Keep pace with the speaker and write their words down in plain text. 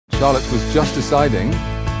Charlotte was just deciding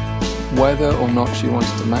whether or not she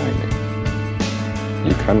wanted to marry me.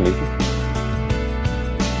 You can leave.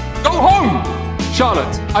 Go home!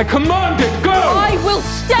 Charlotte, I command it, go! I will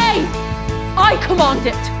stay! I command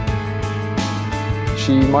it!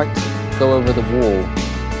 She might go over the wall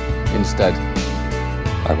instead.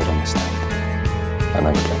 I would understand, and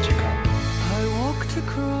I would let you go. I walked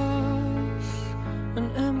across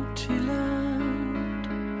an empty land.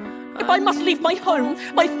 If I must leave my home,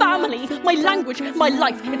 my family, my language, my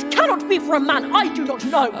life, it cannot be for a man I do not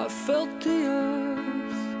know. I felt the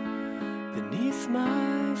earth beneath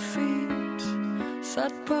my feet,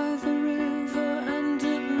 sat by the river and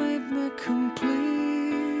it made me complete.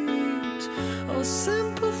 Oh,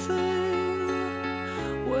 simple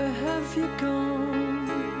thing, where have you gone?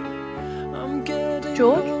 I'm getting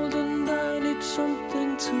George? old and I need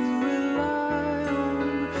something to rely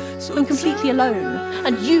on. So I'm completely alone,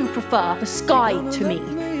 and you prefer the sky to me.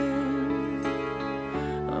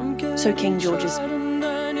 So King George is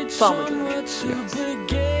Farmer George.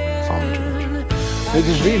 Yes, Farmer George. It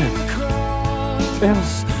is Venus.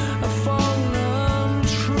 Yes.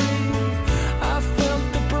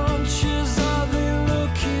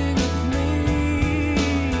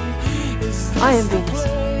 I am Venus.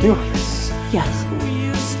 You? Yes.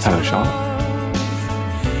 Hello, Charlotte.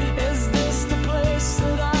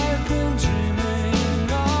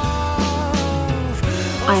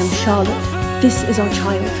 I am Charlotte. This is our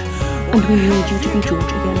child, and we need you to be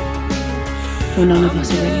George again. Though none of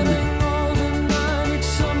us are anyone.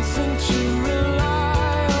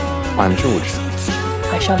 I'm George.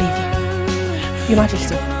 I shall leave you. Your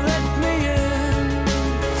Majesty.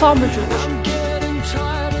 Farmer George.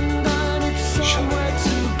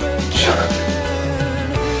 Shut up.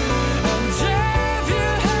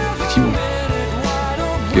 If you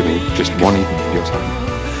give me just one evening of your time.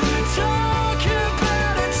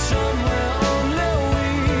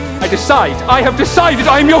 I have decided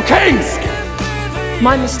I am your king!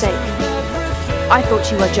 My mistake. I thought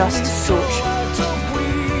you were just George.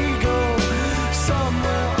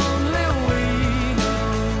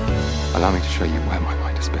 Allow me to show you where my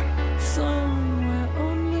mind has been.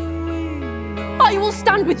 I will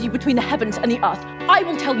stand with you between the heavens and the earth. I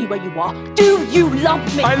will tell you where you are. Do you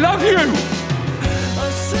love me? I love you!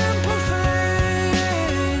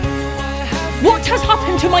 What has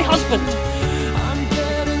happened to my husband?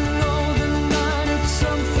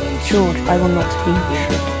 George, I will not leave you.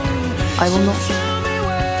 I will not.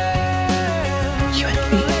 You and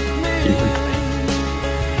me. You and me.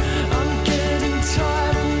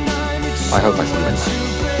 I hope I see you in that.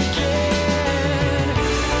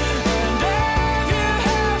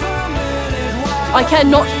 I care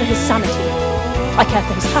not for his sanity. I care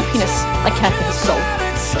for his happiness. I care for his soul.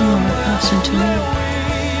 You are a person to me.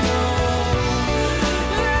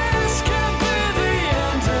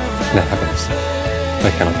 The heavens,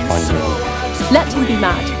 they cannot find you. Let him be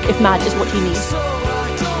mad, if mad is what he needs.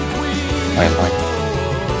 I am right.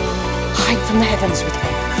 Hide from the heavens with me.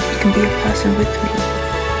 You can be a person with me.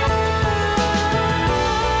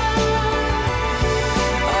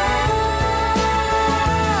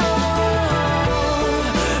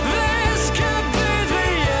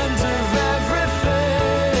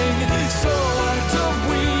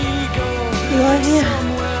 You are here.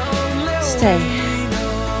 Stay.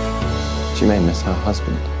 She may miss her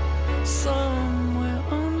husband.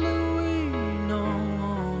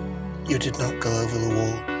 You did not go over the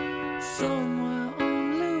wall.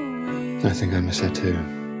 I think I miss her too.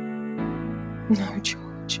 No,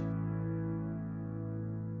 George.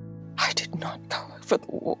 I did not go over the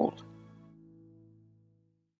wall.